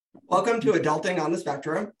Welcome to Adulting on the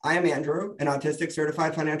Spectrum. I am Andrew, an autistic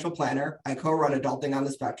certified financial planner. I co-run Adulting on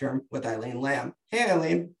the Spectrum with Eileen Lamb. Hey,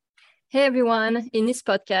 Eileen. Hey, everyone. In this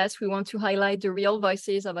podcast, we want to highlight the real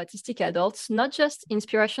voices of autistic adults, not just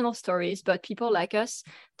inspirational stories, but people like us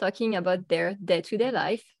talking about their day-to-day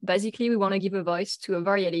life. Basically, we want to give a voice to a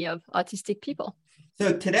variety of autistic people.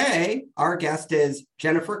 So today, our guest is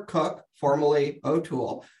Jennifer Cook, formerly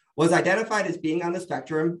O'Toole, was identified as being on the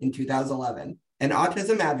spectrum in 2011. An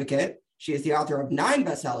autism advocate, she is the author of 9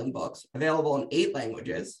 best-selling books available in 8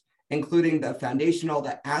 languages, including the foundational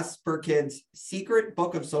The Asperkids Secret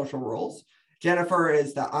Book of Social Rules. Jennifer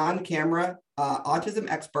is the on-camera autism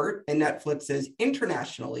expert in Netflix's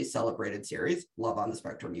internationally celebrated series, Love on the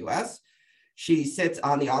Spectrum US. She sits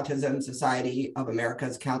on the Autism Society of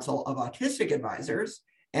America's Council of Autistic Advisors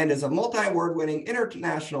and is a multi-award-winning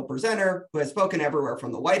international presenter who has spoken everywhere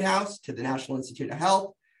from the White House to the National Institute of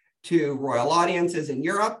Health to royal audiences in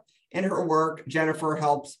Europe. In her work, Jennifer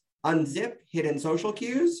helps unzip hidden social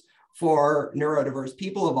cues for neurodiverse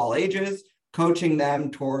people of all ages, coaching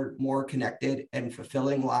them toward more connected and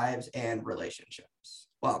fulfilling lives and relationships.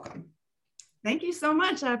 Welcome. Thank you so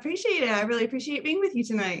much. I appreciate it. I really appreciate being with you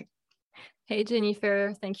tonight. Hey,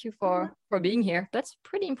 Jennifer, thank you for being here. That's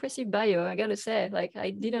pretty impressive bio, I gotta say. Like,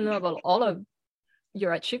 I didn't know about all of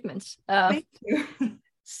your achievements. Thank you.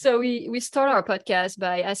 So we start our podcast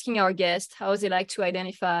by asking our guests how they like to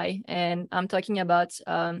identify. And I'm talking about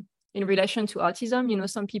in relation to autism. You know,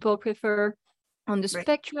 some people prefer on the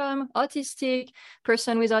spectrum, autistic,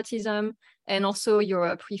 person with autism, and also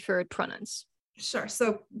your preferred pronouns. Sure.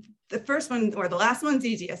 So the first one or the last one's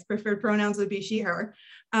easiest. Preferred pronouns would be she, her.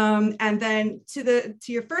 And then to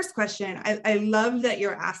your first question, I love that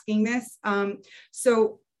you're asking this.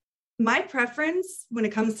 So my preference when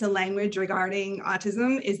it comes to language regarding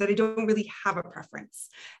autism is that I don't really have a preference.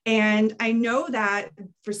 And I know that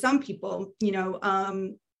for some people, you know,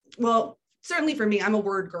 well, certainly for me, I'm a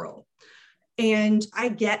word girl. And I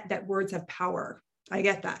get that words have power. I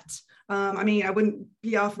get that. I mean, I wouldn't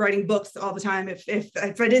be off writing books all the time if I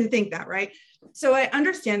didn't think that, right? So I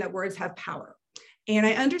understand that words have power. And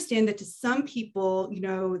I understand that to some people, you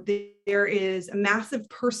know, there is a massive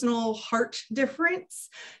personal heart difference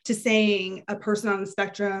to saying a person on the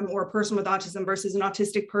spectrum or a person with autism versus an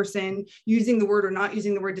autistic person, using the word or not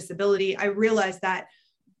using the word disability. I realize that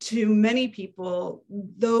to many people,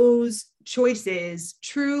 those choices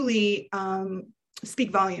truly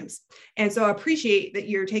speak volumes. And so I appreciate that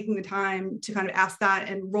you're taking the time to kind of ask that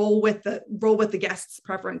and roll with the guests'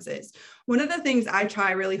 preferences. One of the things I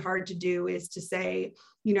try really hard to do is to say,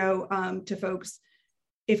 you know, to folks,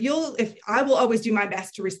 if I will always do my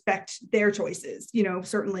best to respect their choices, you know,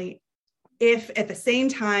 certainly if at the same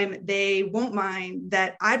time they won't mind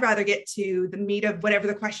that I'd rather get to the meat of whatever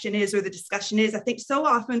the question is or the discussion is. I think so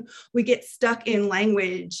often we get stuck in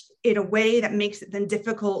language in a way that makes it then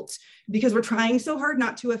difficult because we're trying so hard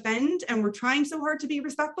not to offend and we're trying so hard to be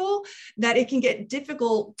respectful that it can get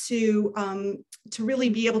difficult to really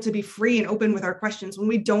be able to be free and open with our questions when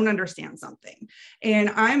we don't understand something. And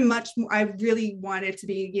I really want it to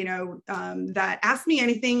be, you know, that ask me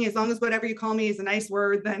anything, as long as whatever you call me is a nice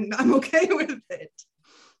word, then I'm okay with it.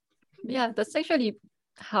 Yeah, that's actually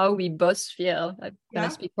how we both feel. I'm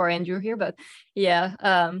gonna speak for Andrew here, but yeah,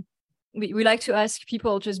 we like to ask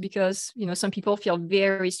people just because, you know, some people feel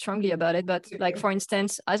very strongly about it. But like, for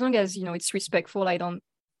instance, as long as, you know, it's respectful, I don't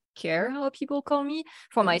care how people call me.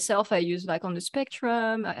 For myself, I use like on the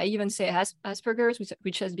spectrum. I even say Asperger's,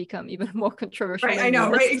 which has become even more controversial. Right, I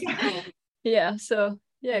know, right? Yeah. So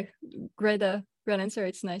yeah, great answer.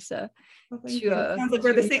 It's nice. Sounds like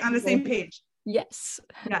we're on the same page. Yes.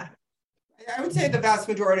 Yeah. I would say the vast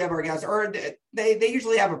majority of our guests are they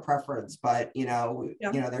usually have a preference, but you know,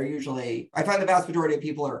 they're usually, I find the vast majority of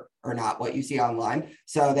people are not what you see online.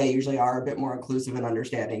 So they usually are a bit more inclusive and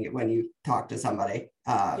understanding when you talk to somebody.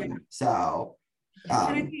 So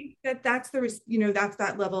and I think that's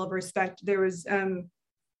that level of respect. There was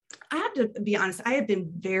I have to be honest, I have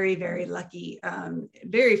been very, very lucky,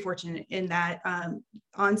 very fortunate in that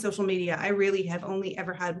on social media, I really have only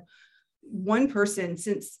ever had one person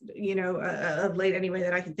since, you know, of late anyway,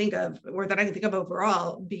 that I can think of, or that I can think of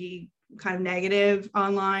overall, be kind of negative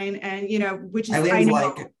online. And, you know, which is, I know,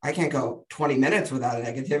 like, I can't go 20 minutes without a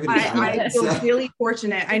negativity. I feel really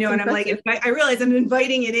fortunate. I know. And I'm like, I realize I'm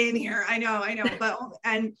inviting it in here. I know, but,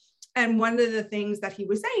 and one of the things that he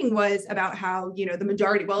was saying was about how, you know, the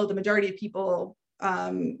majority of people,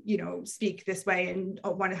 you know, speak this way and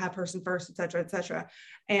want to have person first, et cetera, et cetera.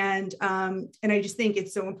 And I just think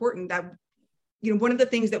it's so important that, you know, one of the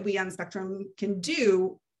things that we on the spectrum can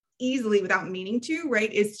do easily without meaning to,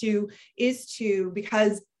 right, is to,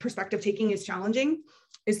 because perspective taking is challenging,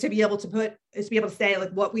 is to be able to say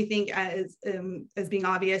like what we think as being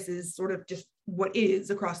obvious is sort of just what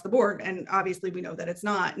is across the board. And obviously we know that it's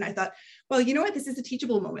not. And I thought, well, you know what, this is a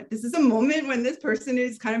teachable moment. This is a moment when this person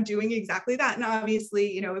is kind of doing exactly that. And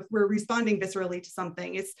obviously, you know, if we're responding viscerally to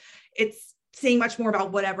something, it's saying much more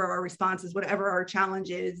about whatever our response is, whatever our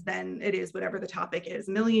challenge is, than it is whatever the topic is.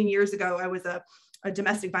 A million years ago, I was a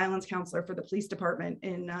domestic violence counselor for the police department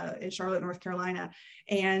in Charlotte, North Carolina.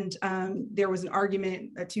 And there was an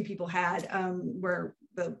argument that two people had where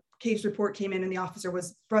the case report came in and the officer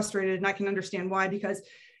was frustrated. And I can understand why, because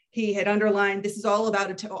he had underlined, this is all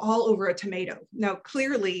about all over a tomato. Now,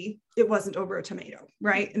 clearly it wasn't over a tomato,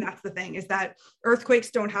 right? And that's the thing, is that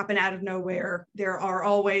earthquakes don't happen out of nowhere. There are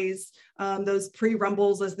always those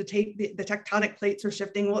pre-rumbles as the tectonic plates are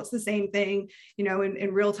shifting. Well, it's the same thing, you know,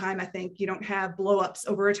 in real time. I think you don't have blowups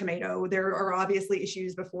over a tomato. There are obviously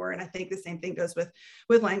issues before. And I think the same thing goes with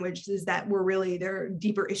language, is that there are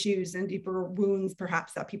deeper issues and deeper wounds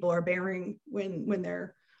perhaps that people are bearing when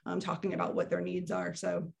they're talking about what their needs are.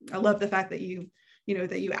 So I love the fact that you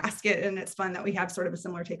ask it, and it's fun that we have sort of a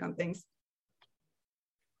similar take on things.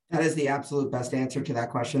 That is the absolute best answer to that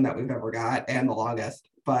question that we've ever got, and the longest,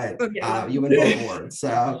 but Okay. You win both awards.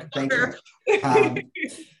 So thank you.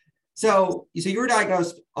 So you were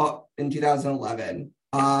diagnosed in 2011.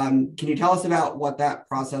 Can you tell us about what that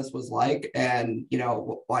process was like, and, you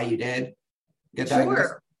know, why you did get diagnosed?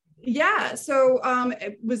 Sure. Yeah. So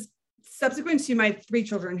it was subsequent to my three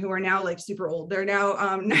children, who are now like super old. They're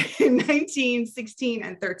now 19, 16,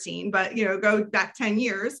 and 13, but, you know, go back 10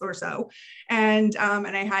 years or so. And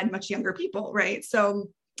I had much younger people, right? So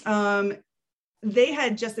they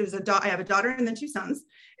had I have a daughter and then two sons,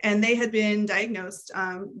 and they had been diagnosed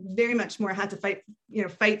very much more, had to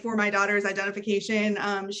fight for my daughter's identification.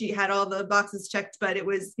 She had all the boxes checked, but it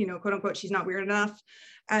was, you know, quote unquote, she's not weird enough.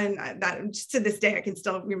 And that, just to this day, I can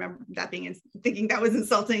still remember that thinking that was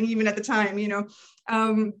insulting even at the time, you know.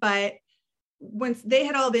 But once they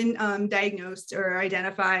had all been diagnosed or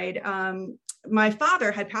identified, my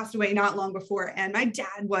father had passed away not long before, and my dad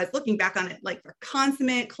was, looking back on it, like a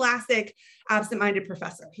consummate, classic, absent-minded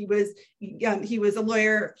professor. He was a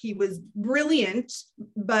lawyer. He was brilliant,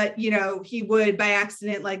 but, you know, he would by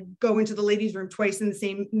accident like go into the ladies' room twice in the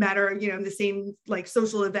same matter, you know, in the same like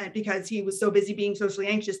social event, because he was so busy being socially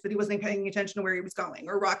anxious that he wasn't paying attention to where he was going,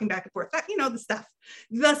 or rocking back and forth. That, you know,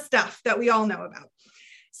 the stuff that we all know about.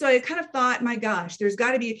 So I kind of thought, my gosh, there's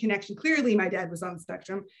got to be a connection. Clearly, my dad was on the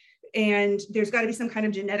spectrum, and there's got to be some kind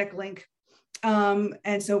of genetic link.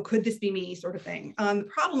 And so could this be me, sort of thing? The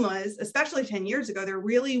problem was, especially 10 years ago, there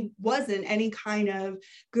really wasn't any kind of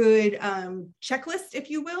good checklist, if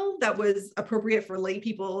you will, that was appropriate for lay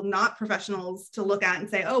people, not professionals, to look at and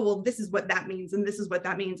say, oh, well, this is what that means, and this is what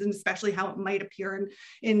that means, and especially how it might appear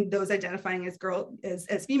in those identifying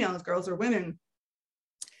as female, as girls or women.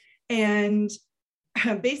 And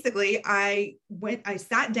basically, I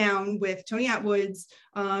sat down with Tony Atwood's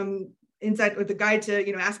inside with the guide to,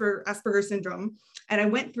 you know, Asperger's syndrome, and I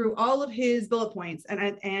went through all of his bullet points and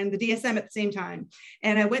the DSM at the same time,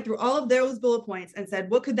 and I went through all of those bullet points and said,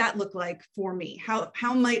 what could that look like for me?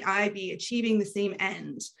 How might I be achieving the same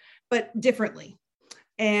end but differently?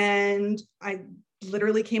 And I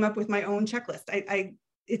literally came up with my own checklist.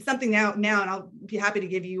 It's something now, and I'll be happy to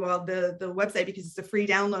give you all the website because it's a free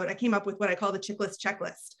download. I came up with what I call the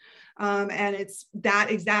checklist. And it's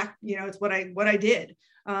that exact, you know, it's what I did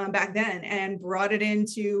back then, and brought it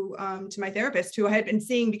into to my therapist, who I had been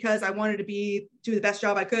seeing because I wanted to do the best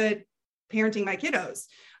job I could parenting my kiddos.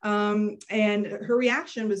 And her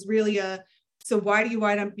reaction was really so why do you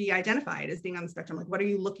want to be identified as being on the spectrum? Like, what are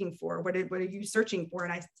you looking for? What are you searching for?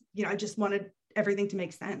 And I just wanted everything to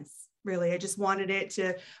make sense. Really, I just wanted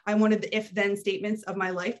I wanted the if-then statements of my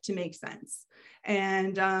life to make sense.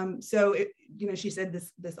 And so, she said,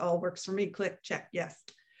 this all works for me. Click, check, yes.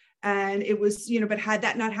 And it was, but had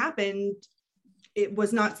that not happened, it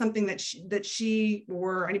was not something that she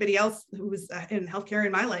or anybody else who was in healthcare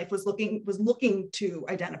in my life was looking to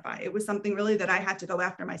identify. It was something really that I had to go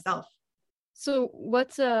after myself. So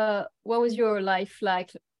what was your life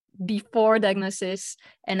like before diagnosis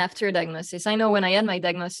and after diagnosis? I know when I had my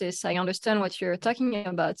diagnosis, I understand what you're talking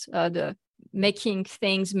about, the making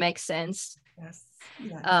things make sense. Yes.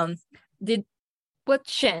 What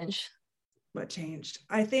changed? What changed?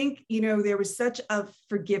 I think, there was such a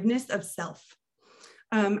forgiveness of self.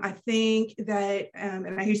 I think that,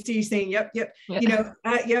 and I used to you saying, yep. Yeah.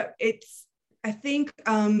 Yep. I think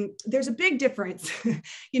there's a big difference.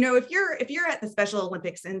 If you're at the Special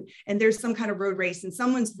Olympics and there's some kind of road race and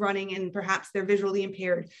someone's running and perhaps they're visually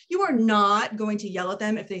impaired, you are not going to yell at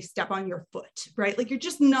them if they step on your foot, right? Like, you're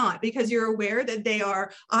just not, because you're aware that they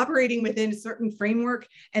are operating within a certain framework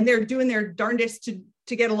and they're doing their darndest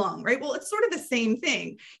to get along, right? Well, it's sort of the same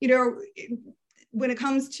thing. When it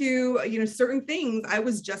comes to, certain things, I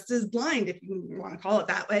was just as blind, if you want to call it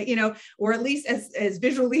that way, or at least as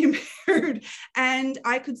visually impaired. And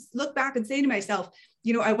I could look back and say to myself,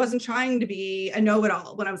 I wasn't trying to be a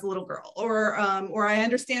know-it-all when I was a little girl, or I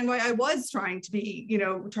understand why I was trying to be,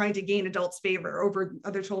 trying to gain adults' favor over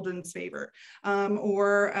other children's favor. I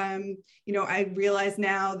realize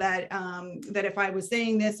now that if I was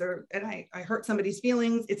saying this and I hurt somebody's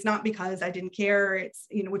feelings, it's not because I didn't care. It's,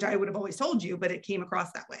 which I would have always told you, but it came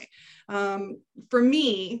across that way. For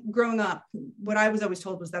me, growing up, what I was always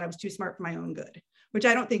told was that I was too smart for my own good, which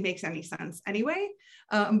I don't think makes any sense anyway.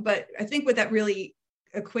 But I think what that really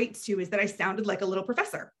equates to is that I sounded like a little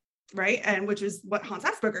professor, right? And which is what Hans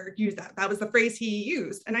Asperger used. That was the phrase he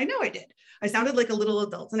used. And I know I did. I sounded like a little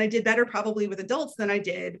adult, and I did better probably with adults than I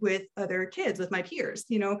did with other kids, with my peers.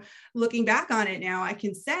 Looking back on it now, I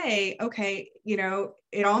can say, okay,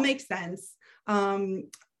 it all makes sense.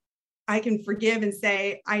 I can forgive and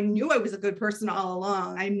say, I knew I was a good person all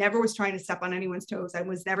along. I never was trying to step on anyone's toes. I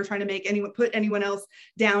was never trying to put anyone else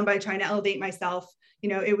down by trying to elevate myself.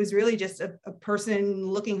 It was really just a person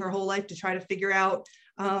looking her whole life to try to figure out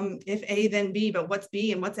if A, then B, but what's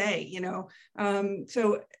B and what's A,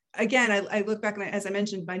 So again, I look back, and as I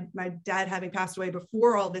mentioned, my dad having passed away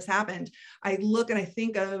before all this happened, I look and I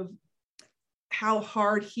think of how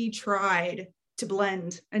hard he tried to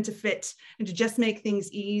blend and to fit and to just make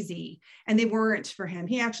things easy. And they weren't for him.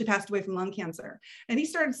 He actually passed away from lung cancer, and he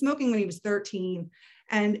started smoking when he was 13.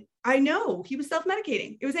 And I know he was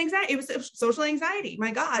self-medicating. It was anxiety. It was social anxiety.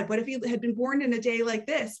 My God, what if he had been born in a day like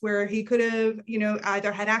this, where he could have,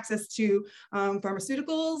 either had access to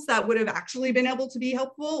pharmaceuticals that would have actually been able to be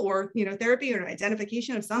helpful, or, therapy or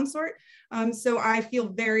identification of some sort. So I feel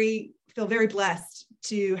very blessed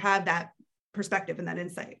to have that perspective and that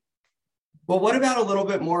insight. Well, what about a little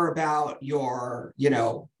bit more about your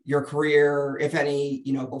career, if any,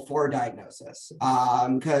 before diagnosis?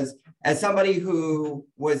 Because as somebody who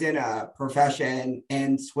was in a profession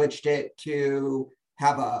and switched it to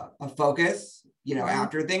have a focus,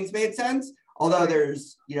 after things made sense, although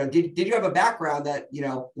there's, did you have a background that,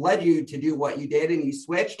 led you to do what you did and you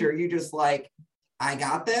switched, or you just like, I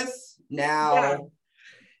got this now?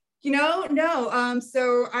 Yeah. No.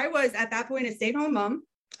 So I was at that point a stay-at-home mom.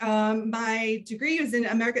 My degree was in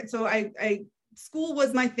American, so school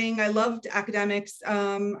was my thing. I loved academics.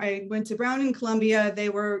 I went to Brown and Columbia. They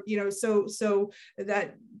were, so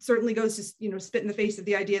that certainly goes to, spit in the face of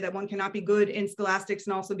the idea that one cannot be good in scholastics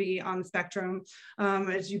and also be on the spectrum,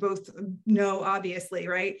 as you both know, obviously,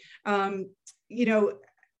 right? My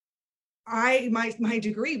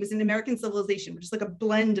degree was in American civilization, which is like a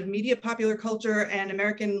blend of media, popular culture, and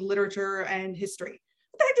American literature and history.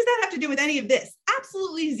 What the heck does that have to do with any of this?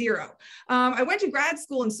 Absolutely zero. I went to grad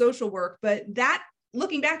school in social work, but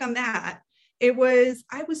looking back on that, I was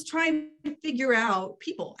trying to figure out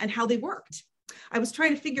people and how they worked. I was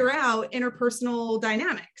trying to figure out interpersonal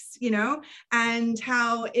dynamics, and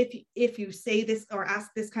how if you say this or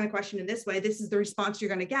ask this kind of question in this way, this is the response you're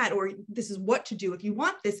going to get, or this is what to do if you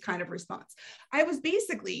want this kind of response. I was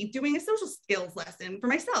basically doing a social skills lesson for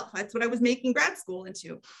myself. That's what I was making grad school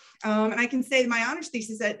into. And I can say my honors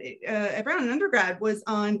thesis at Brown in undergrad was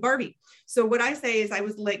on Barbie. So what I say is I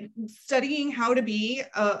was like studying how to be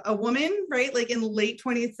a woman, right? Like in late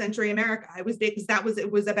 20th century America.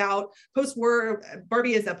 It was about post-war.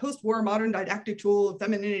 Barbie is a post-war modern didactic tool of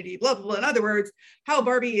femininity, blah, blah, blah. In other words, how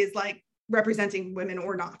Barbie is like representing women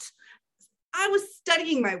or not. I was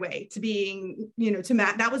studying my way to being, to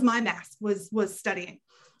math. That was my math, was studying.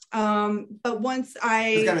 But once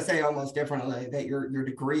I was going to say almost differently that your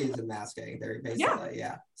degree is in masking, very basically.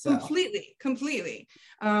 Yeah. So. Completely.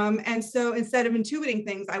 And so instead of intuiting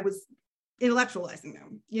things, I was intellectualizing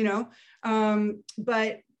them,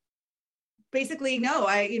 but basically, no,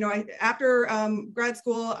 after grad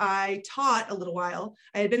school, I taught a little while.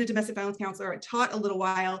 I had been a domestic violence counselor. I taught a little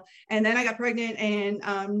while, and then I got pregnant, and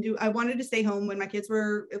I wanted to stay home when my kids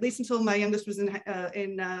were, at least until my youngest was in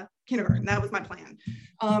kindergarten. That was my plan.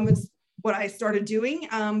 It's what I started doing.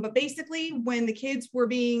 But basically, when the kids were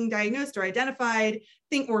being diagnosed or identified,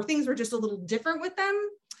 things were just a little different with them,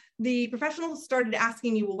 the professionals started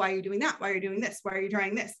asking me, well, why are you doing that? Why are you doing this? Why are you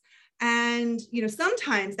trying this? And,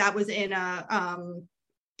 sometimes that was in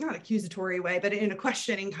not accusatory way, but in a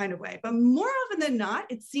questioning kind of way. But more often than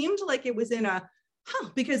not, it seemed like it was in a,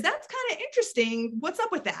 because that's kind of interesting. What's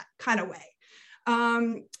up with that kind of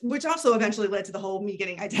way? Which also eventually led to the whole me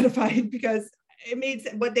getting identified, because it made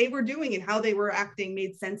what they were doing and how they were acting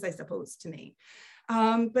made sense, I suppose, to me.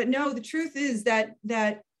 But no, the truth is that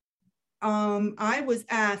I was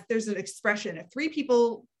asked, there's an expression, if 3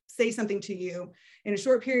 people say something to you in a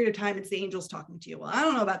short period of time, it's the angels talking to you. Well, I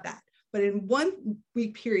don't know about that. But in 1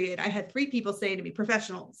 week period, I had 3 people say to me,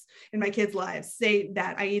 professionals in my kids' lives, say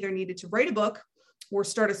that I either needed to write a book or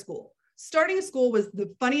start a school. Starting a school was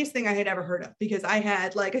the funniest thing I had ever heard of, because I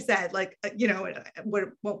had, like I said, like, you know,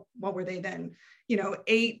 what were they then? You know,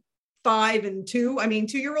 8, 5, and 2. I mean,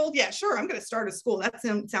 2-year-old. Yeah, sure. I'm going to start a school. That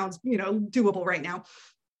sounds, you know, doable right now,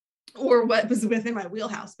 or what was within my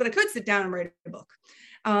wheelhouse, but I could sit down and write a book.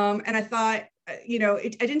 And I thought, you know, I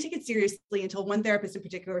didn't take it seriously until one therapist in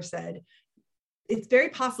particular said, it's very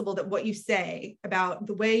possible that what you say about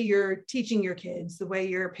the way you're teaching your kids, the way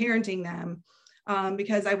you're parenting them,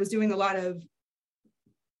 because I was doing a lot of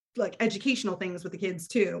like educational things with the kids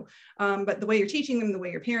too, but the way you're teaching them, the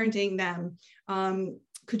way you're parenting them,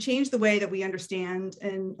 could change the way that we understand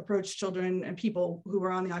and approach children and people who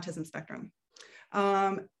are on the autism spectrum.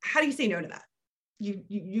 How do you say no to that?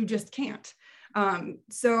 You just can't.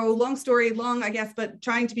 So long story long, I guess, but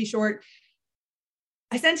trying to be short,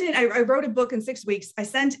 I wrote a book in 6 weeks. I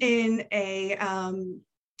sent in a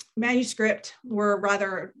manuscript, or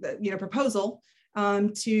rather, you know, proposal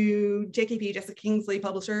to JKP, Jessica Kingsley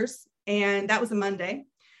Publishers. And that was a Monday.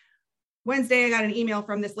 Wednesday, I got an email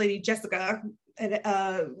from this lady, Jessica, did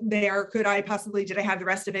I have the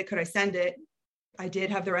rest of it? Could I send it? I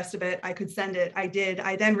did have the rest of it. I could send it. I did.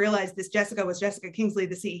 I then realized this Jessica was Jessica Kingsley,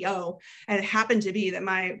 the CEO. And it happened to be that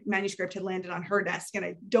my manuscript had landed on her desk. And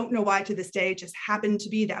I don't know why to this day, it just happened to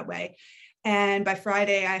be that way. And by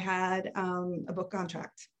Friday, I had a book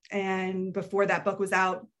contract. And before that book was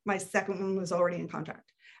out, my second one was already in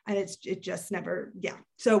contract. And it just never, yeah.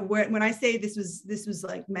 So when I say this was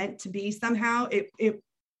like meant to be somehow, it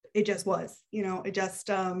just was, you know, it just,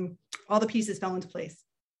 all the pieces fell into place.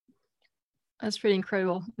 That's pretty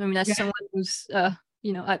incredible. I mean, as someone who's,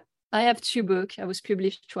 you know, I have 2 books. I was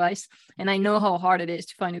published twice, and I know how hard it is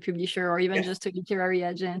to find a publisher or even just a literary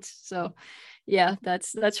agent. So, yeah,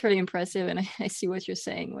 that's really impressive. And I see what you're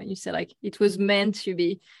saying when you say like it was meant to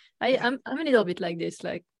be. I'm a little bit like this.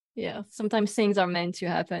 Like, yeah, sometimes things are meant to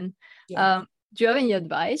happen. Yeah. Do you have any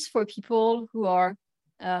advice for people who are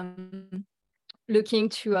looking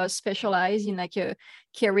to specialize in like a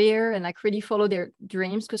career and like really follow their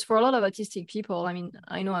dreams? Because for a lot of autistic people, I mean,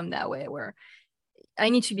 I know I'm that way, where I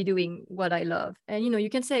need to be doing what I love. And, you know, you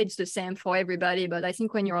can say it's the same for everybody, but I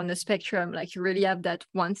think when you're on the spectrum, like you really have that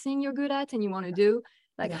one thing you're good at and you want to do,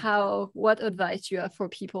 like what advice do you have for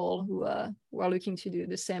people who are looking to do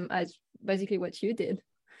the same as basically what you did?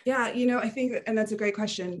 Yeah, you know, I think, and that's a great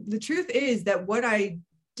question. The truth is that what I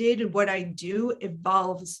did and what I do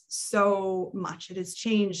evolves so much. It has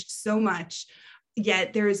changed so much,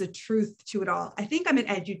 yet there is a truth to it all. I think I'm an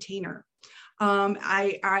edutainer.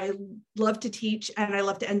 I love to teach and I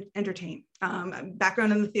love to entertain.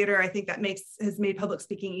 Background in the theater, I think that has made public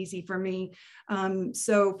speaking easy for me.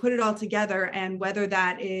 So put it all together, and whether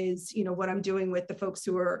that is, you know, what I'm doing with the folks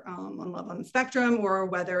who are on Love on the Spectrum, or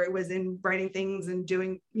whether it was in writing things and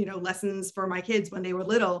doing, you know, lessons for my kids when they were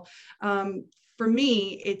little. For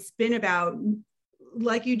me, it's been about,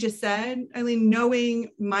 like you just said, Eileen, knowing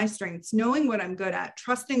my strengths, knowing what I'm good at,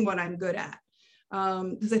 trusting what I'm good at.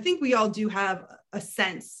 Because I think we all do have a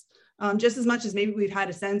sense, just as much as maybe we've had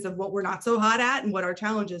a sense of what we're not so hot at and what our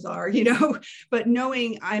challenges are, you know, but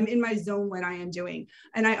knowing I'm in my zone when I am doing.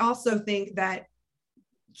 And I also think that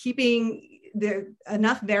keeping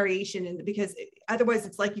enough variation in, because otherwise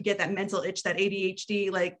it's like you get that mental itch, that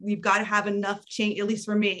ADHD, like you've got to have enough change, at least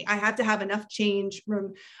for me, I have to have enough change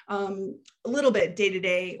from a little bit day to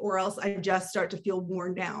day, or else I just start to feel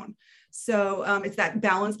worn down. So it's that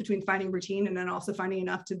balance between finding routine and then also finding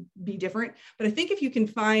enough to be different. But I think if you can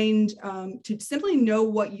find, to simply know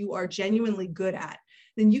what you are genuinely good at,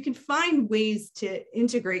 then you can find ways to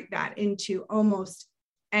integrate that into almost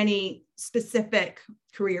any specific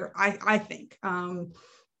career, I think. I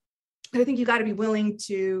think you got to be willing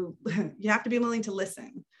to, you have to be willing to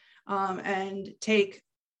listen and take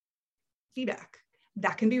feedback.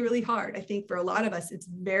 That can be really hard. I think for a lot of us, it's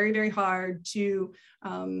very, very hard to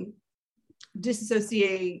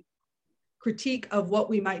disassociate critique of what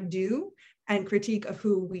we might do and critique of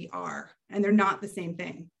who we are. And they're not the same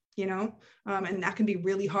thing, you know? And that can be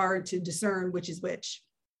really hard to discern which is which.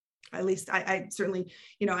 at least I certainly,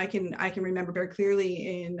 I can remember very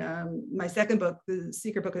clearly in my second book, the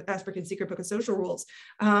Secret Book of Asperger's Secret Book of Social Rules.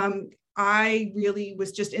 I really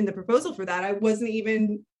was just in the proposal for that. I was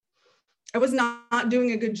not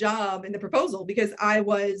doing a good job in the proposal because I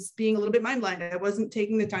was being a little bit mind blind. I wasn't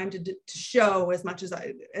taking the time to show as much as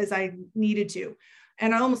I needed to.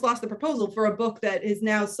 And I almost lost the proposal for a book that is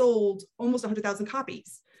now sold almost 100,000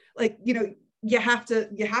 copies. Like, you have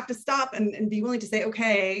to stop and be willing to say,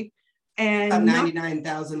 okay. And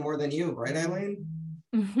 99,000 more than you, right, Eileen?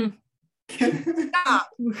 Stop.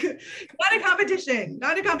 Not a competition.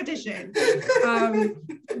 I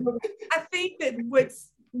think that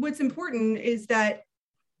what's important is that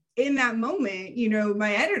in that moment,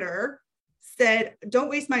 my editor said, don't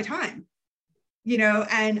waste my time,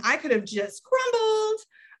 and I could have just crumbled.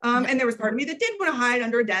 And there was part of me that did want to hide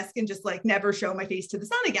under a desk and just like never show my face to the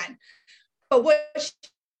sun again. But what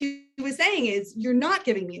she was saying is, you're not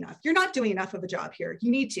giving me enough. You're not doing enough of a job here.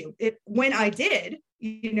 You need to. When I did,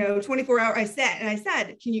 24 hours, I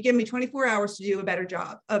said, can you give me 24 hours to do a better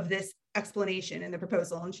job of this explanation in the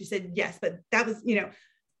proposal? And she said, yes, but that was,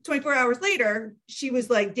 24 hours later, she was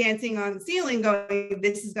like dancing on the ceiling going,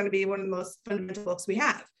 this is going to be one of the most fundamental books we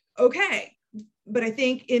have. Okay. But I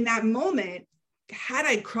think in that moment, had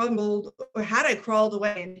I crumbled or had I crawled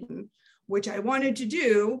away, which I wanted to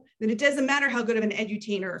do, then it doesn't matter how good of an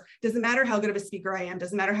edutainer, doesn't matter how good of a speaker I am,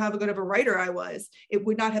 doesn't matter how good of a writer I was, it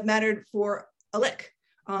would not have mattered for a lick.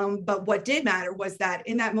 But what did matter was that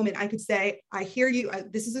in that moment, I could say, I hear you.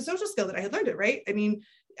 This is a social skill that I had learned it, right? I mean,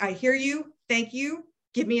 I hear you, thank you,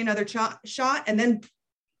 give me another shot, and then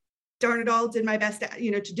darn it all, did my best,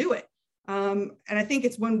 to do it. And I think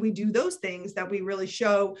it's when we do those things that we really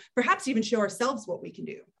perhaps even show ourselves what we can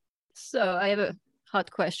do. So I have a hot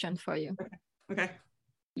question for you. Okay.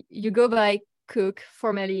 You go by Cook,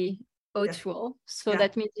 formerly O'Toole. Yes. So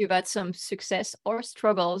that means you've had some success or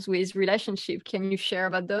struggles with relationship. Can you share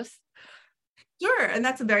about those? Sure. And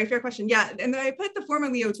that's a very fair question. Yeah. And then I put the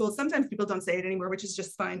formerly O'Toole. Sometimes people don't say it anymore, which is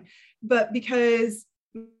just fine. But because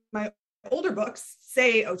my older books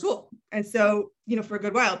say O'Toole. And so, for a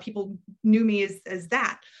good while, people knew me as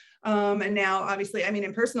that. And now obviously,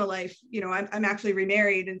 in personal life, I'm actually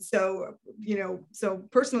remarried. And so, so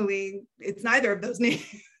personally, it's neither of those names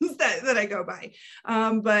that I go by.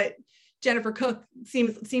 But Jennifer Cook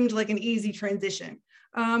seemed like an easy transition.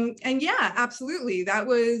 And yeah, absolutely.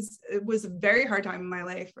 It was a very hard time in my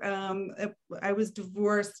life. I was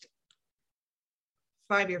divorced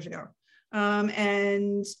 5 years ago.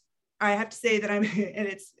 And I have to say that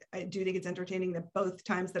I do think it's entertaining that both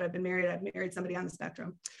times that I've married somebody on the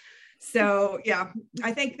spectrum. So yeah,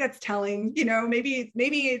 I think that's telling, maybe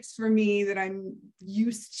it's for me that I'm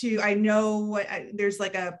used to, I know there's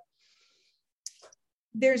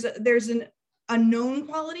an unknown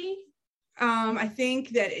quality. I think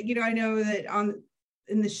that, I know that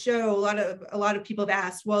in the show, a lot of people have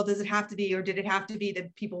asked, well, does it have to be, or did it have to be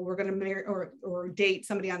that people were going to marry or date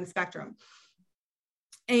somebody on the spectrum?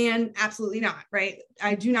 And absolutely not, right?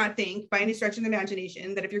 I do not think by any stretch of the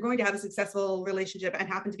imagination that if you're going to have a successful relationship and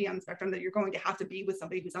happen to be on the spectrum, that you're going to have to be with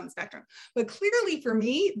somebody who's on the spectrum. But clearly for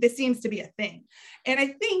me, this seems to be a thing. And I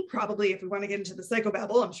think probably if we want to get into the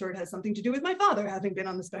psychobabble, I'm sure it has something to do with my father having been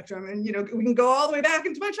on the spectrum. And, we can go all the way back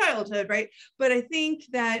into my childhood, right? But I think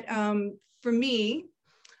that for me,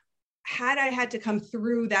 had I had to come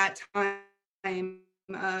through that time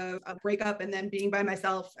a breakup and then being by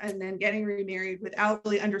myself and then getting remarried without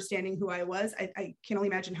really understanding who I was, I can only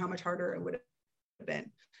imagine how much harder it would have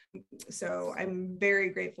been. So I'm very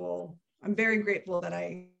grateful that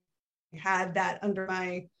I had that under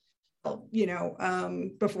my,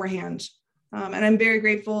 beforehand. And I'm very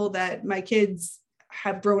grateful that my kids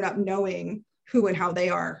have grown up knowing who and how they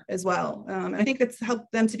are as well. And I think that's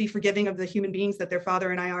helped them to be forgiving of the human beings that their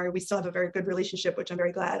father and I are. We still have a very good relationship, which I'm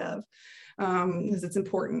very glad of. Because it's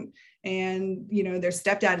important. And, their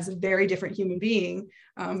stepdad is a very different human being.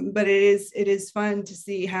 But it is fun to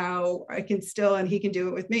see how I can still, and he can do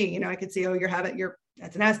it with me. I can see, oh,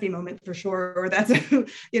 that's an Aspie moment for sure. Or that's,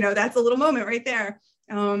 that's a little moment right there.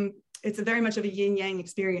 It's a very much of a yin yang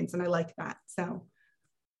experience. And I like that. So,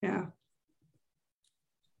 yeah.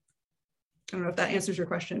 I don't know if that answers your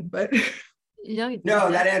question, but. No,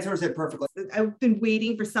 that answers it perfectly. I've been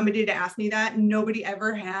waiting for somebody to ask me that. Nobody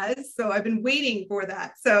ever has. So I've been waiting for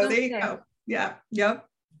that. So there you go. Yeah. Yep.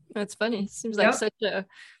 That's funny. Seems like such a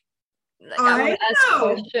I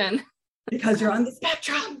know. Question. Because you're on the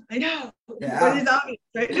spectrum. I know. Yeah. What is obvious,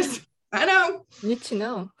 right? I know. Need to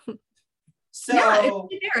know. So yeah, it's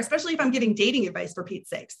there, especially if I'm giving dating advice for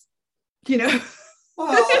Pete's sakes.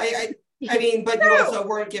 Well, I mean, but you also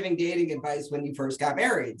weren't giving dating advice when you first got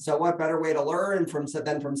married. So what better way to learn from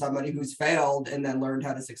somebody who's failed and then learned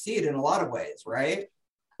how to succeed in a lot of ways, right?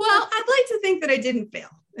 Well, I'd like to think that I didn't fail.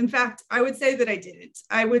 In fact, I would say that I didn't.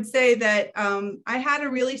 I would say that I had a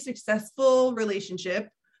really successful relationship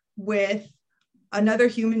with another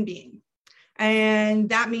human being. And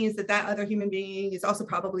that means that that other human being is also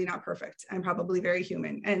probably not perfect and probably very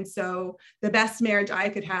human. And so the best marriage I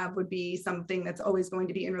could have would be something that's always going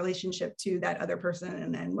to be in relationship to that other person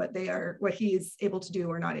and then what he is able to do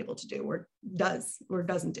or not able to do or does or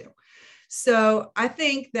doesn't do. So I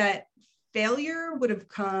think that failure would have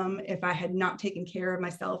come if I had not taken care of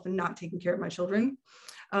myself and not taken care of my children.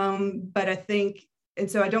 But I think,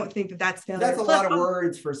 and so I don't think that that's failure. That's a lot of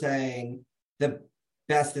words for saying the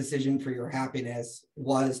best decision for your happiness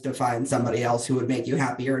was to find somebody else who would make you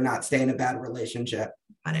happier and not stay in a bad relationship.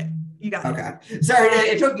 Got it. You got it. Okay. Sorry,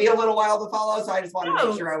 it took me a little while to follow, so I just wanted to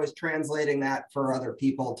make sure I was translating that for other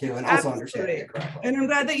people too, and also understanding it correctly. And I'm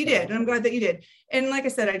glad that you did. And I'm glad that you did. And like I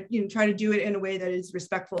said, I try to do it in a way that is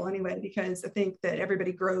respectful anyway, because I think that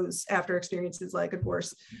everybody grows after experiences like a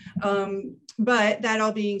divorce. But that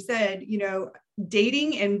all being said,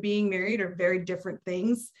 dating and being married are very different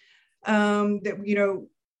things. One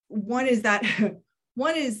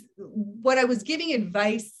is what I was giving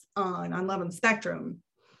advice on Love on the Spectrum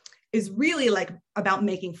is really like about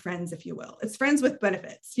making friends, if you will. It's friends with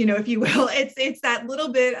benefits, if you will. It's that little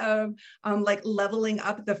bit of like leveling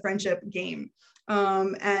up the friendship game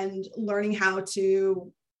and learning how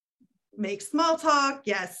to make small talk,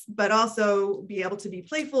 yes, but also be able to be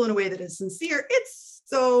playful in a way that is sincere. It's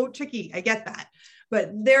so tricky. I get that.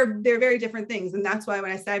 But they're very different things. And that's why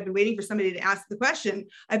when I said I've been waiting for somebody to ask the question,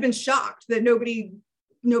 I've been shocked that nobody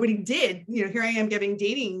did. Here I am giving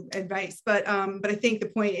dating advice. But I think the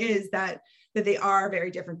point is that they are very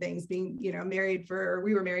different things. Being, we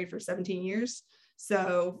were married for 17 years.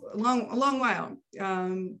 So a long while.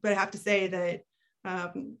 But I have to say that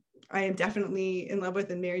I am definitely in love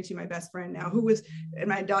with and married to my best friend now, and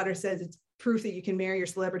my daughter says it's proof that you can marry your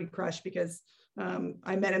celebrity crush because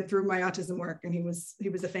I met him through my autism work and he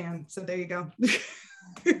was a fan. So there you go.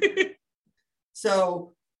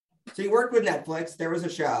 So you worked with Netflix. There was a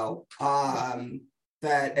show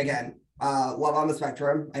that, again, Love on the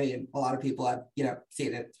Spectrum. I mean, a lot of people have,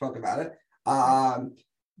 seen it, spoken about it.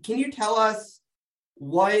 Can you tell us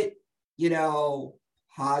what,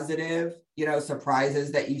 positive,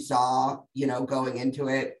 surprises that you saw, going into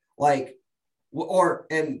it, like, or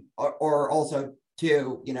also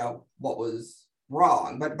too, what was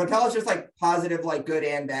wrong, but tell us just like positive, like good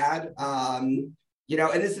and bad, and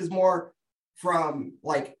this is more from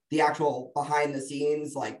like the actual behind the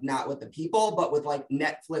scenes, like not with the people, but with like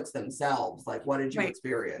Netflix themselves. Like, what did you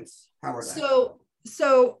experience? How were they?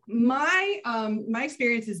 So my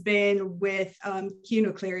experience has been with Cian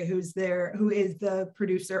O'Clery, who is the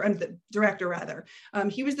producer and the director rather.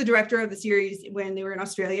 He was the director of the series when they were in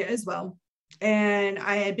Australia as well. And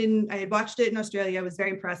I had watched it in Australia. I was very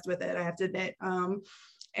impressed with it, I have to admit.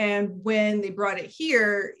 And when they brought it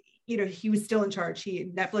here, he was still in charge.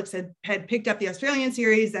 Netflix had picked up the Australian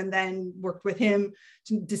series and then worked with him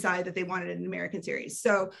to decide that they wanted an American series.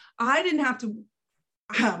 So I didn't have to,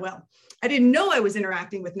 I didn't know I was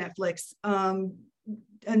interacting with Netflix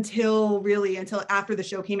until after the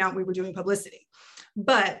show came out, we were doing publicity.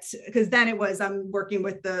 But because then I'm working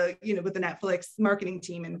with the Netflix marketing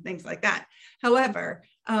team and things like that. However,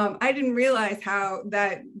 I didn't realize how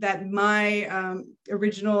that my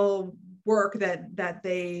original work that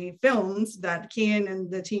they filmed, that Cian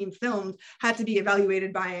and the team filmed, had to be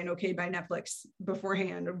evaluated by and okayed by Netflix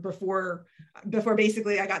beforehand, or before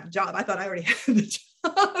basically I got the job. I thought I already had the job.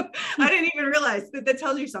 I didn't even realize that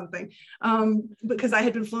tells you something, because I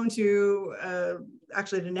had been flown to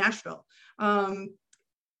actually to Nashville.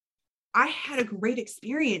 I had a great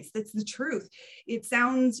experience. That's the truth. It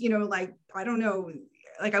sounds, like, I don't know,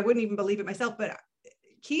 like I wouldn't even believe it myself, but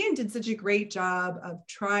Cian did such a great job of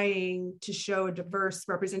trying to show a diverse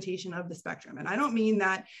representation of the spectrum. And I don't mean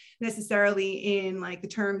that necessarily in like the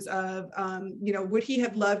terms of, would he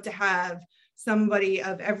have loved to have somebody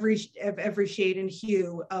of every shade and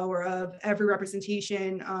hue, or of every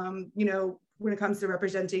representation, when it comes to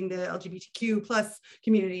representing the LGBTQ plus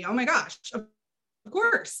community? Oh my gosh. Of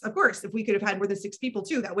course, if we could have had more than 6 people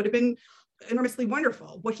too, that would have been enormously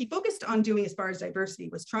wonderful. What he focused on doing as far as diversity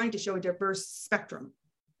was trying to show a diverse spectrum.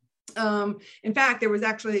 In fact, there was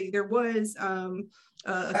I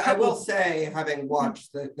will say, having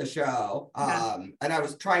watched the show, and I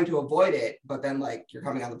was trying to avoid it, but then like you're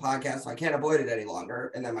coming on the podcast, so I can't avoid it any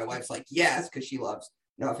longer. And then my wife's like, yes, because she loves,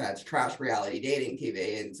 no offense, trash reality dating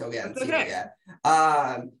TV, and so we hadn't seen it yet.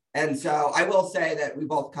 And so I will say that we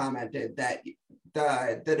both commented that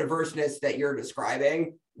the diverseness that you're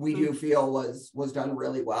describing, we do feel was done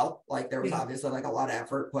really well. Like there was obviously like a lot of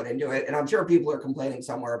effort put into it. And I'm sure people are complaining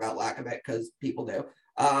somewhere about lack of it because people do.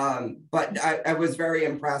 But I was very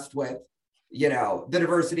impressed with, you know, the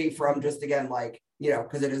diversity from just, again, like, you know,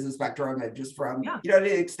 because it is a spectrum, and just from, you know, to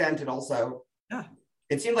the extent it also,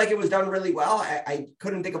 it seemed like it was done really well. I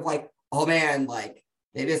couldn't think of like, oh man, like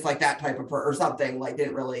maybe it's like that type of or something, like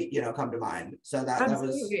didn't really, you know, come to mind. So that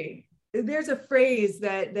was. There's a phrase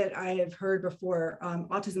that I have heard before,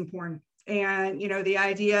 autism porn. And, you know, the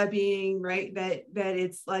idea being, right, that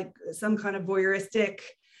it's like some kind of voyeuristic,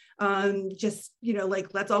 just, you know,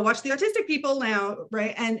 like, let's all watch the autistic people now,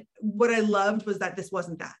 right? And what I loved was that this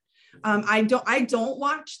wasn't that. I don't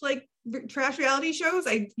watch like trash reality shows.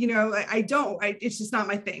 It's just not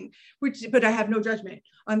my thing, but I have no judgment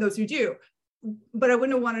on those who do, but I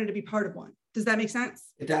wouldn't have wanted to be part of one. Does that make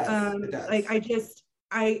sense? It does. It does. Like,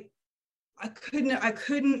 I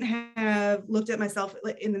couldn't have looked at myself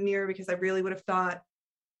in the mirror, because I really would have thought,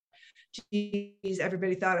 geez,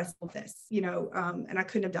 everybody thought I sold this, you know, and I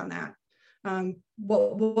couldn't have done that.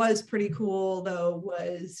 What was pretty cool though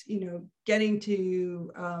was, you know, getting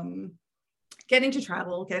to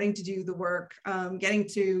travel, getting to do the work, getting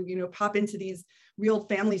to, you know, pop into these real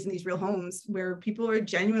families in these real homes where people are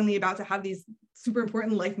genuinely about to have these super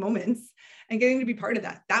important life moments, and getting to be part of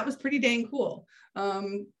that. That was pretty dang cool.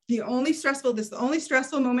 The only stressful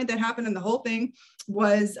moment that happened in the whole thing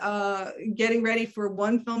was getting ready for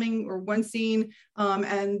one filming or one scene,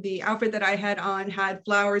 and the outfit that I had on had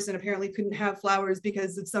flowers, and apparently couldn't have flowers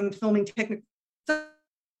because of some filming technical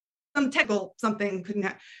something couldn't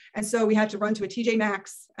have. And so we had to run to a TJ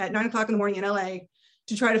Maxx at 9:00 in the morning in LA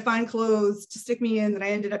to try to find clothes to stick me in, that I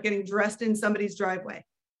ended up getting dressed in somebody's driveway.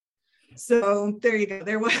 So there you go.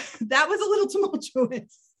 That was a little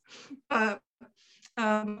tumultuous.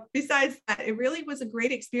 Besides that, it really was a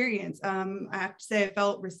great experience. I have to say I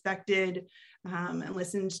felt respected, and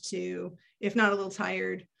listened to, if not a little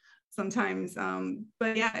tired sometimes.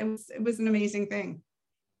 But yeah, it was an amazing thing.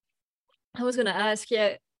 I was going to ask,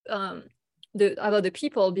 about the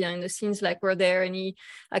people behind the scenes. Like, were there any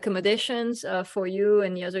accommodations for you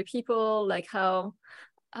and the other people? Like, how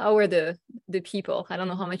were the people? I don't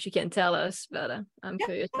know how much you can tell us, but I'm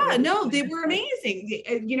curious. Yeah, no, they were amazing.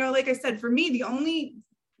 You know, like I said, for me,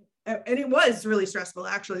 and it was really stressful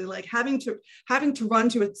actually, like having to run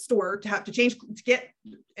to a store to have to change, to get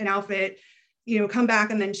an outfit, you know, come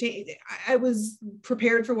back and then change. I was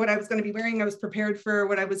prepared for what I was going to be wearing. I was prepared for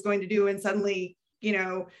what I was going to do. And suddenly, you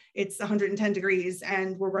know, it's 110 degrees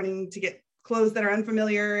and we're running to get clothes that are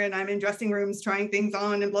unfamiliar, and I'm in dressing rooms trying things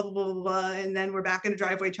on and blah, blah, blah, blah, blah. And then we're back in the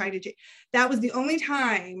driveway trying to change. That was the only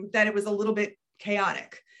time that it was a little bit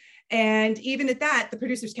chaotic. And even at that, the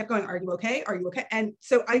producers kept going, are you okay? Are you okay? And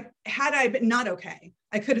so had I been not okay,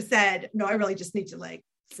 I could have said, no, I really just need to like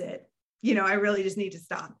sit, you know, I really just need to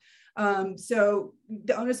stop. So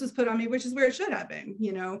the onus was put on me, which is where it should have been,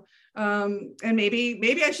 you know. And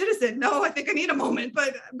maybe I should have said, no, I think I need a moment,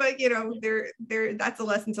 but you know, that's a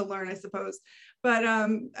lesson to learn, I suppose. But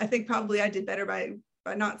I think probably I did better by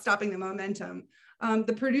not stopping the momentum.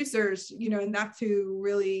 The producers, you know, and that's who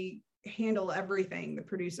really handle everything. The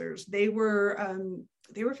producers, they were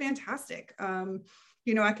fantastic.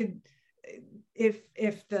 You know, I could, if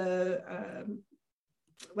the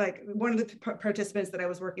like one of the participants that I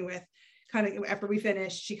was working with, kind of after we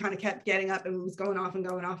finished, she kind of kept getting up and was going off, and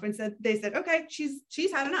they said, okay,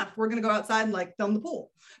 she's had enough. We're going to go outside and like film the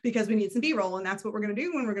pool because we need some B-roll. And that's what we're going to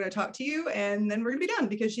do when we're going to talk to you. And then we're going to be done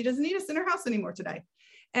because she doesn't need us in her house anymore today.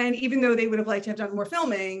 And even though they would have liked to have done more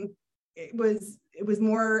filming, it was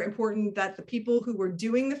more important that the people who were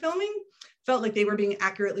doing the filming felt like they were being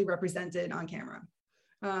accurately represented on camera.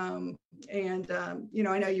 You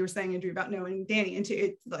know, I know you were saying, Andrew, about knowing Danny, and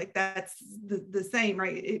it's like that's the same,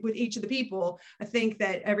 right? With each of the people, I think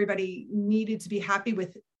that everybody needed to be happy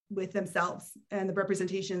with themselves and the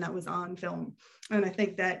representation that was on film. And I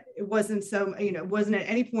think that it wasn't at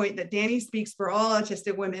any point that Danny speaks for all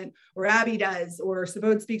autistic women, or Abby does, or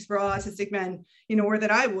Subodh speaks for all autistic men, you know, or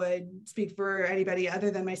that I would speak for anybody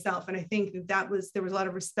other than myself. And I think there was a lot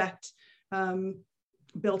of respect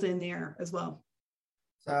built in there as well.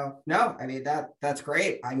 So no, I mean, that's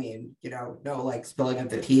great. I mean, you know, no like spilling of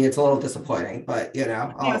the tea. It's a little disappointing, but you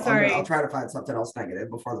know, I'll try to find something else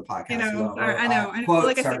negative before the podcast. You know, I know. Quote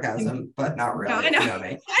like sarcasm, but not really. No, I know. You know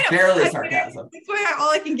me. I know. Barely sarcasm. That's why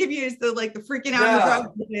all I can give you is the freaking out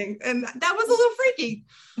of the thing, and that was a little freaky.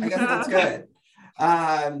 I guess that's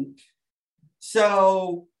good.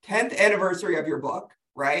 So 10th anniversary of your book,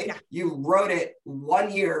 right? Yeah. You wrote it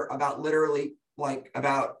 1 year about literally like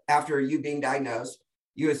about after you being diagnosed,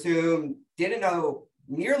 you assume didn't know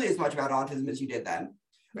nearly as much about autism as you did then.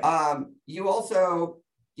 Right. You also,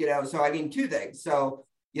 so I mean, two things. So,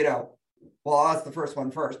 well, I'll ask the first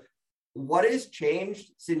one first. What has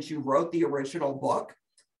changed since you wrote the original book?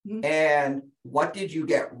 Mm-hmm. And what did you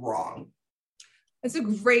get wrong? Those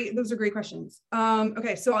are great questions.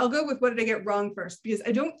 Okay, so I'll go with what did I get wrong first, because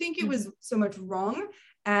I don't think it was so much wrong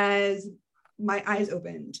as my eyes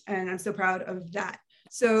opened, and I'm so proud of that.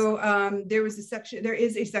 So there is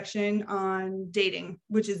a section on dating,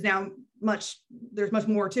 which is now there's much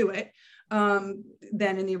more to it than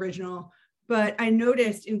in the original. But I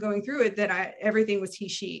noticed in going through it that everything was he,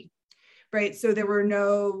 she. Right. So there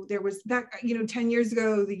was back, 10 years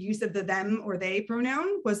ago, the use of the them or they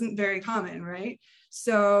pronoun wasn't very common. Right.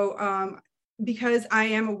 So because I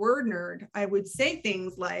am a word nerd, I would say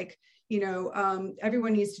things like,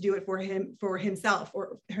 everyone needs to do it for himself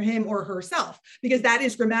or him or herself, because that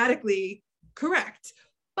is grammatically correct.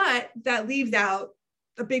 But that leaves out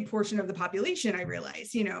a big portion of the population, I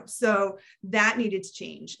realize, so that needed to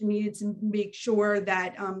change. It needed to make sure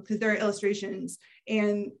that, because there are illustrations,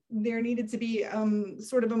 and there needed to be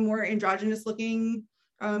sort of a more androgynous looking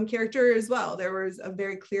character as well. There was a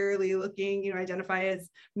very clearly looking, identify as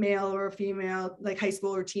male or female, like high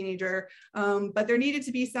school or teenager. But there needed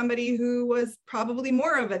to be somebody who was probably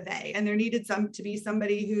more of a they, and there needed to be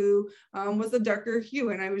somebody who was a darker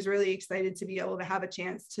hue. And I was really excited to be able to have a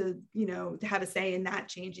chance to, to have a say in that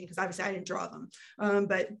changing, because obviously I didn't draw them,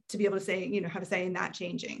 but to be able to say, have a say in that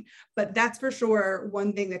changing. But that's for sure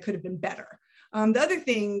one thing that could have been better. The other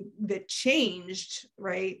thing that changed,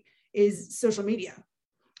 right, is social media.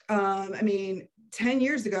 10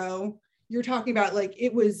 years ago, you're talking about like,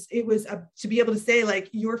 it was to be able to say like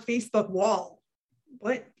your Facebook wall,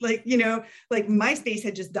 what, like, like MySpace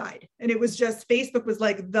had just died, and it was just, Facebook was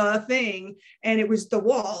like the thing, and it was the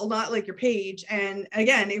wall, not like your page. And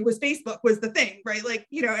again, it was Facebook was the thing, right? Like,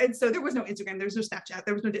 and so there was no Instagram, there was no Snapchat,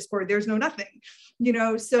 there was no Discord, there's no nothing,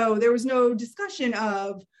 so there was no discussion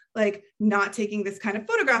of like not taking this kind of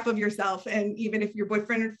photograph of yourself. And even if your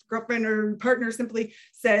boyfriend or girlfriend or partner simply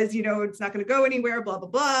says, it's not going to go anywhere, blah, blah,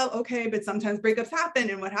 blah. Okay. But sometimes breakups happen.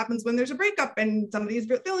 And what happens when there's a breakup and somebody's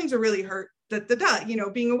feelings are really hurt,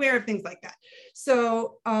 being aware of things like that.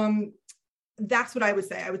 So that's what I would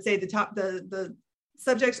say. I would say the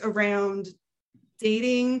subjects around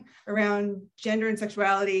dating, around gender and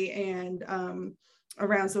sexuality, and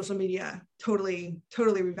around social media, totally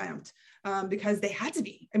revamped. Because they had to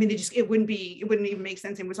be. It wouldn't even make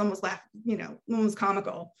sense. It was almost almost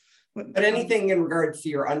comical. But anything in regards to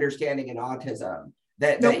your understanding in autism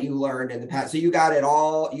that you learned in the past, so you got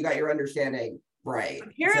your understanding right.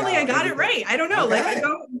 Apparently, I got it right. I don't know. Okay.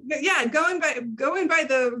 Going by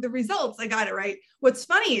the results, I got it right. What's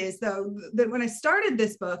funny is though that when I started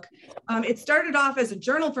this book, it started off as a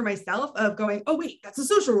journal for myself of going, oh wait, that's a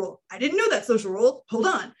social rule. I didn't know that social rule. Hold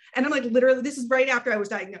on. And I'm like, literally, this is right after I was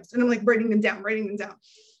diagnosed, and I'm like writing them down.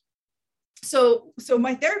 So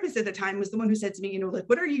my therapist at the time was the one who said to me, like,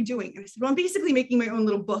 what are you doing? And I said, well, I'm basically making my own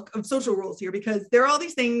little book of social rules here, because there are all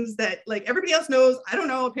these things that like everybody else knows. I don't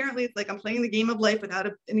know. Apparently it's like I'm playing the game of life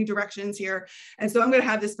without any directions here. And so I'm going to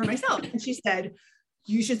have this for myself. And she said,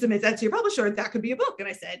 you should submit that to your publisher. That could be a book. And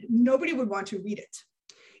I said, nobody would want to read it.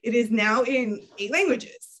 It is now in 8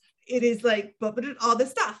 languages. It is like, but all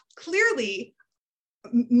this stuff. Clearly,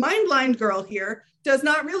 mind-blind girl here does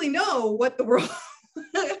not really know what the world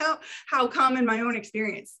how common my own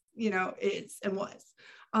experience is and was.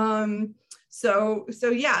 So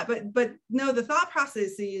yeah, but no, the thought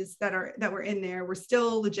processes that were in there were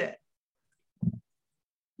still legit,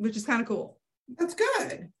 which is kind of cool. That's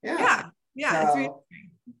good. Yeah. It's really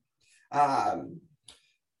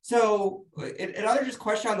so another just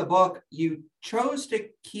question on the book, you chose to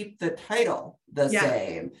keep the title the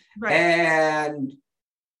same, right? And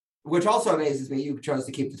which also amazes me, you chose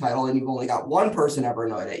to keep the title and you've only got one person ever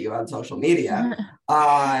annoyed at you on social media.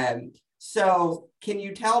 So can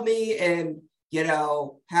you tell me, and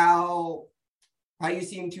how you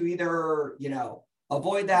seem to either,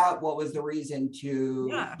 avoid that? What was the reason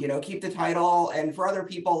to, keep the title? And for other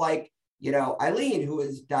people like, Eileen, who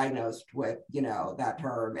was diagnosed with, that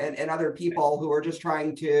term, and other people who are just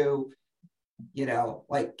trying to,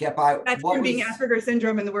 like get by. That's from being Asperger's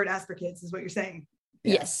syndrome, and the word Asperkids is what you're saying.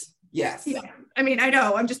 Yes. Yeah. I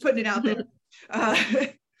know, I'm just putting it out there.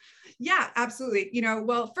 Yeah, absolutely.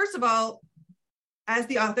 Well, first of all, as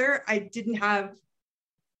the author, I didn't have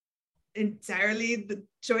entirely the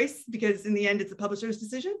choice, because in the end, it's a publisher's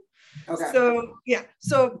decision. Okay. So yeah.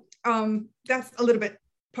 So that's a little bit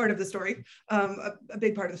part of the story, a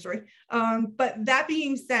big part of the story. But that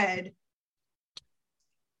being said,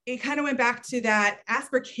 it kind of went back to that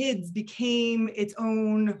Asper Kids became its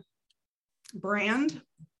own brand.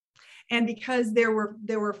 And because there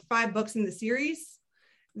were 5 books in the series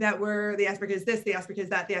that were the Asper Kids this, the Asper Kids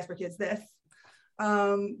that, the Asper Kids this,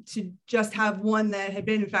 to just have one that had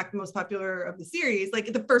been, in fact, the most popular of the series.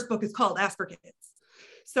 Like the first book is called Asper Kids.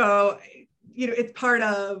 So, you know, it's part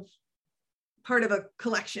of a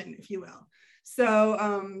collection, if you will.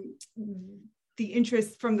 So the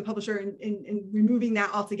interest from the publisher in removing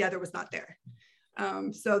that altogether was not there.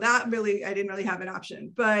 So that really, I didn't really have an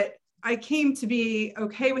option, but I came to be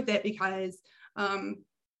okay with it because,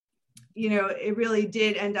 you know, it really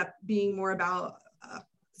did end up being more about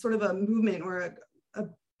sort of a movement or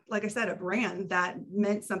like I said, a brand that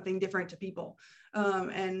meant something different to people.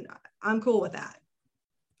 And I'm cool with that.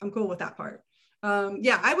 I'm cool with that part.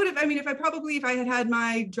 Yeah, I would have, I mean, if I had had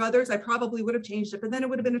my druthers, I probably would have changed it, but then it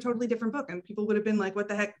would have been a totally different book and people would have been like, what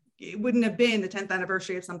the heck? It wouldn't have been the 10th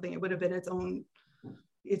anniversary of something. It would have been its own,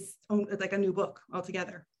 like a new book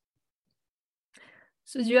altogether.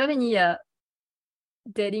 So do you have any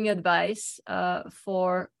dating advice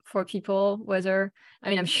for people, whether, I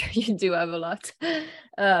mean, I'm sure you do have a lot,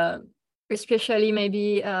 especially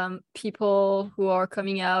maybe people who are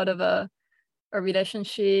coming out of a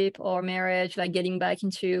relationship or marriage, like getting back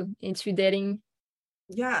into dating?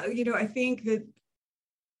 Yeah, you know, I think that,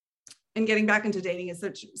 and getting back into dating is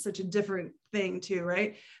such a different thing too,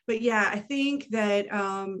 right? But yeah, I think that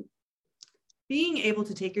being able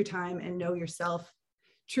to take your time and know yourself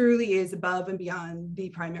truly is above and beyond the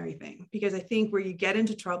primary thing. Because I think where you get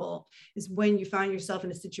into trouble is when you find yourself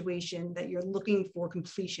in a situation that you're looking for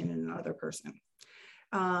completion in another person.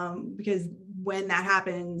 Because when that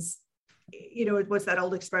happens, you know, what's that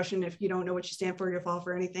old expression? If you don't know what you stand for, you'll fall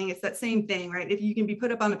for anything. It's that same thing, right? If you can be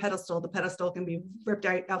put up on a pedestal, the pedestal can be ripped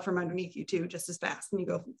out from underneath you too, just as fast. And you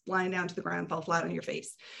go flying down to the ground, fall flat on your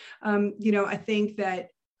face. You know, I think that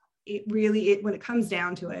it really, when it comes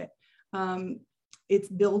down to it, it's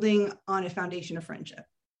building on a foundation of friendship.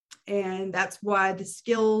 And that's why the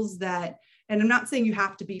skills that, and I'm not saying you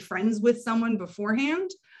have to be friends with someone beforehand,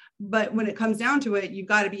 but when it comes down to it, you've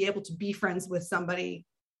got to be able to be friends with somebody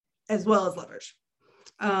as well as lovers.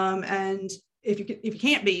 And if you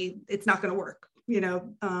can't be, it's not going to work, you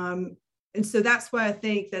know? And so that's why I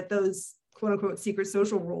think that those quote unquote secret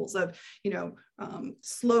social rules of, you know,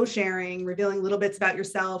 slow sharing, revealing little bits about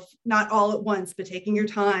yourself, not all at once, but taking your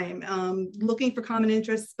time, looking for common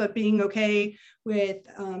interests, but being okay with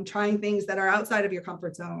trying things that are outside of your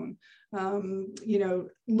comfort zone. You know,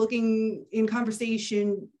 looking in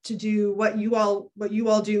conversation to do what you all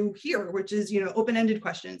do here, which is, you know, open-ended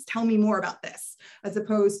questions. Tell me more about this, as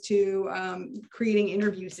opposed to creating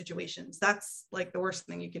interview situations. That's like the worst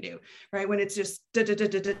thing you can do, right? When it's just da da da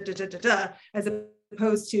da da da da da da, as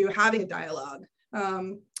opposed to having a dialogue.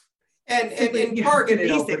 And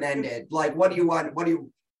targeted open-ended. Like, what do you want? What do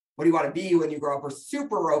you want to be when you grow up? We're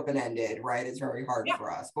super open-ended, right? It's very hard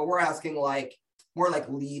for us, but we're asking like more like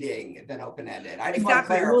leading than open-ended. I just want to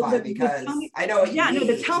clarify because I know what you mean.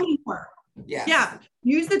 The tell me more. Yeah. Yeah.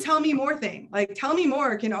 Use the tell me more thing. Like, tell me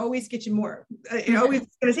more can always get you more. It always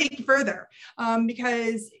going to take you further,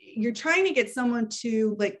 because you're trying to get someone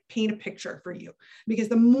to like paint a picture for you, because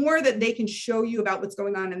the more that they can show you about what's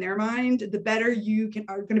going on in their mind, the better you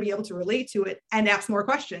are going to be able to relate to it and ask more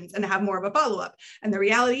questions and have more of a follow-up. And the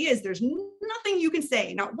reality is there's nothing you can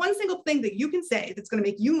say, not one single thing that you can say that's going to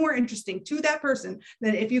make you more interesting to that person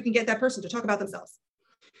than if you can get that person to talk about themselves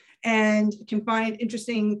and can find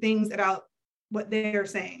interesting things about what they're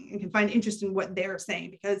saying and can find interest in what they're saying.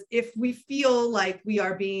 Because if we feel like we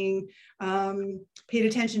are being paid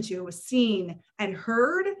attention to, seen and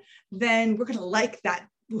heard, then we're going to like that,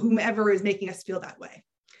 whomever is making us feel that way.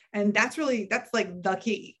 And that's like the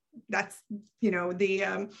key. That's, you know,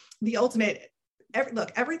 the ultimate.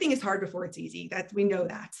 Look, everything is hard before it's easy. We know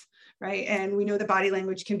that, right? And we know the body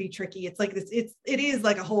language can be tricky. It's like this. It is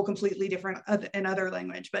like a whole completely different another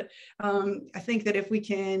language. But I think that if we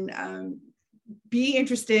can be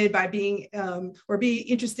interested by being, or be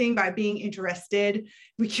interesting by being interested,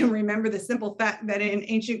 we can remember the simple fact that in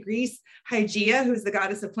ancient Greece, Hygeia, who's the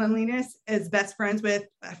goddess of cleanliness, is best friends with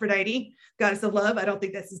Aphrodite, goddess of love. I don't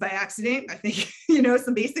think this is by accident. I think, you know,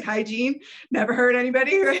 some basic hygiene never hurt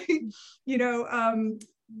anybody, right? You know,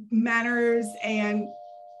 manners and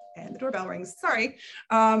the doorbell rings, sorry.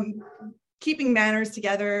 Keeping manners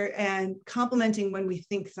together and complimenting when we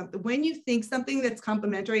think something. When you think something that's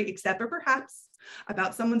complimentary, except for perhaps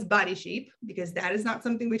about someone's body shape, because that is not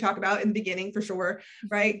something we talk about in the beginning for sure,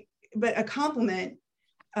 right? But a compliment,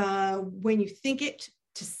 when you think it,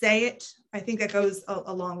 to say it, I think that goes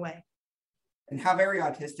a long way. And how very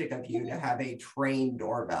autistic of you to have a trained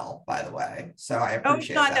doorbell, by the way. So I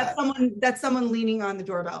appreciate that. that. That's someone leaning on the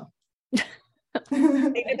doorbell.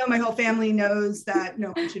 Even though my whole family knows that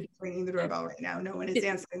no one should be ringing the doorbell right now. No one is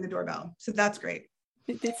answering the doorbell. So that's great.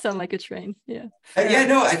 It did sound like a train. Yeah. Yeah,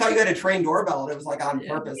 no, I thought you had a trained doorbell and it was like on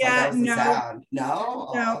purpose. Yeah, like that was no. the sound.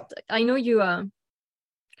 No? I know you,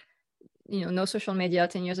 no social media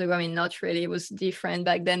 10 years ago. I mean, not really, it was different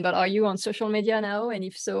back then, but are you on social media now? And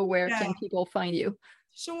if so, where can people find you?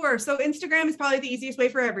 Sure. So Instagram is probably the easiest way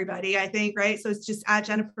for everybody, I think, right? So it's just at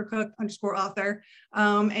Jennifer Cook _author.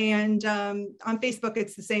 And on Facebook,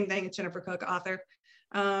 it's the same thing. It's Jennifer Cook author.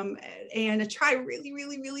 And I try really,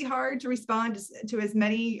 really, really hard to respond to as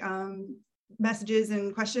many messages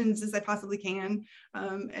and questions as I possibly can.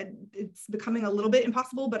 And it's becoming a little bit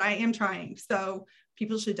impossible, but I am trying. So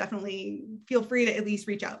people should definitely feel free to at least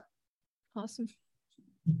reach out. Awesome.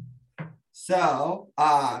 So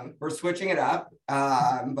we're switching it up,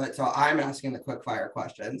 but so I'm asking the quick fire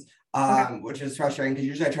questions, which is frustrating because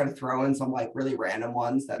usually I try to throw in some like really random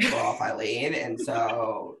ones that throw off Eileen, and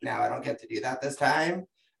so now I don't get to do that this time.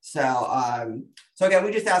 So so again,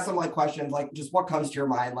 we just ask some like questions like just what comes to your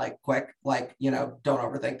mind, like quick, like don't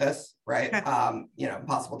overthink this, right?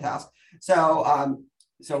 Impossible task. So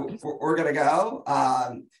so we're gonna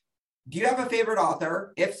go. Do you have a favorite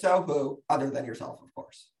author? If so, who? Other than yourself, of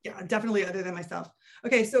course. Yeah, definitely other than myself.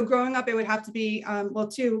 Okay, so growing up, it would have to be,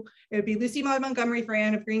 two. It would be Lucy Maud Montgomery for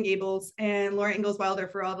Anne of Green Gables and Laura Ingalls Wilder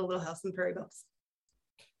for All the Little House on the Prairie books.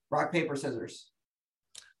 Rock, paper, scissors.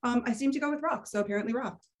 I seem to go with rock, so apparently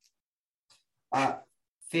rock.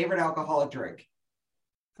 Favorite alcoholic drink?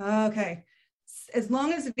 Okay, as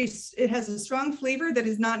long as it has a strong flavor that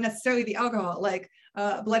is not necessarily the alcohol, like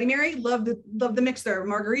Bloody Mary, love the mixer.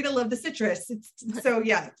 Margarita, love the citrus. So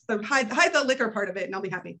hide the liquor part of it and I'll be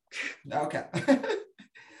happy. Okay.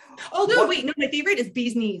 Oh no, wait, no, my favorite is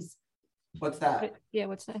Bee's Knees. What's that? Yeah,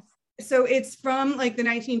 what's that? So it's from like the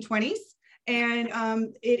 1920s and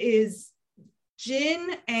it is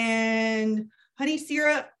gin and honey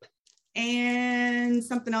syrup and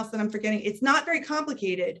something else that I'm forgetting. It's not very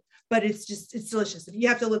complicated, but it's delicious. You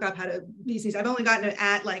have to look up how to Bee's Knees. I've only gotten it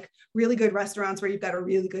at like really good restaurants where you've got a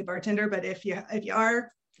really good bartender, but if you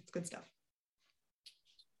are, it's good stuff.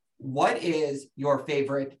 What is your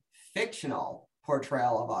favorite fictional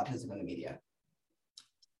portrayal of autism in the media?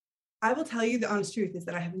 I will tell you the honest truth is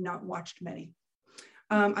that I have not watched many.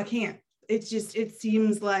 I can't. It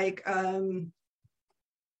seems like, I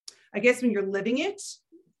guess when you're living it,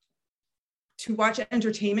 to watch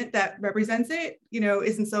entertainment that represents it,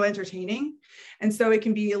 isn't so entertaining. And so it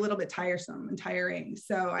can be a little bit tiresome and tiring.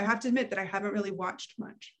 So I have to admit that I haven't really watched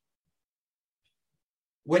much.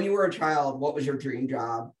 When you were a child, what was your dream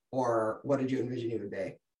job or what did you envision you would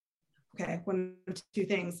be? Okay, one of two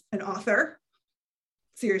things, an author,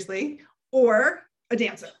 seriously, or a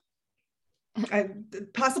dancer.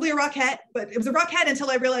 Possibly a Rockettes, but it was a Rockette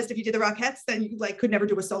until I realized if you did the Rockettes, then you could never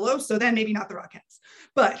do a solo. So then maybe not the Rockettes,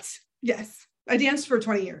 but yes. I danced for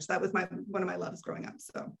 20 years. That was one of my loves growing up.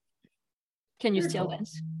 So, can you still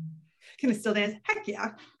dance? Can I still dance? Heck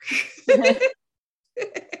yeah!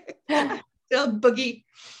 Still boogie.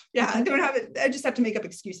 Yeah, I don't have it. I just have to make up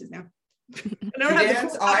excuses now. I don't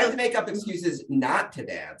have I have to make up excuses not to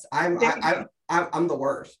dance. I'm the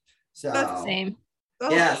worst. So that's the same.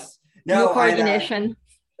 Yes. No coordination.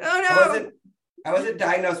 Oh no. I wasn't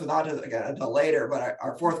diagnosed with autism again until later, but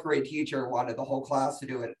our fourth grade teacher wanted the whole class to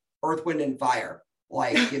do an Earth, Wind, and Fire,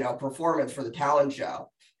 performance for the talent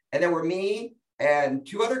show. And there were me and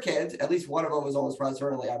two other kids, at least one of them was almost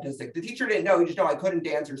presently autistic. The teacher didn't know, he just knew I couldn't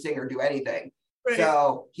dance or sing or do anything. Right.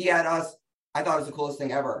 So he had us, I thought it was the coolest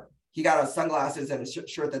thing ever. He got us sunglasses and a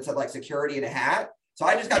shirt that said like security and a hat. So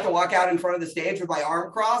I just got to walk out in front of the stage with my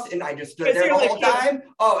arm crossed and I just stood there the whole time.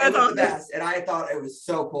 Oh, it was the best. And I thought it was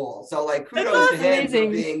so cool. So kudos to him for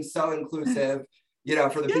being so inclusive,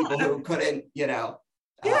 for the people who couldn't, do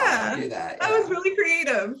that. That was really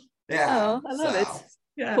creative. Yeah. Oh, I love it.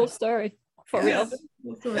 Yeah. Cool story. For real.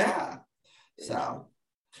 Yeah. So,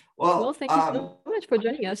 well, thank you so much for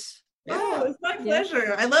joining us. Yeah. Oh, it's my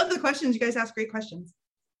pleasure. I love the questions. You guys ask great questions.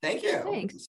 Thank you. Thanks.